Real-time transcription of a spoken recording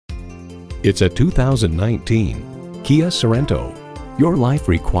It's a 2019 Kia Sorento. Your life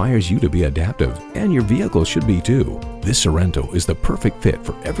requires you to be adaptive, and your vehicle should be too. This Sorento is the perfect fit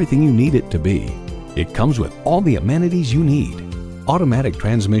for everything you need it to be. It comes with all the amenities you need: automatic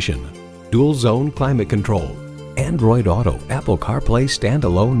transmission, dual zone climate control, Android Auto, Apple CarPlay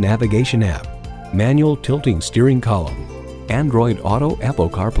standalone navigation app, manual tilting steering column, Android Auto, Apple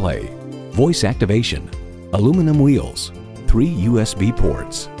CarPlay, voice activation, aluminum wheels, 3 USB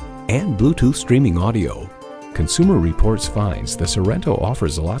ports, and Bluetooth streaming audio. Consumer Reports finds the Sorento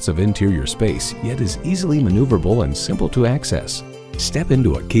offers lots of interior space, yet is easily maneuverable and simple to access. Step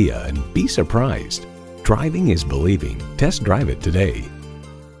into a Kia and be surprised. Driving is believing. Test drive it today.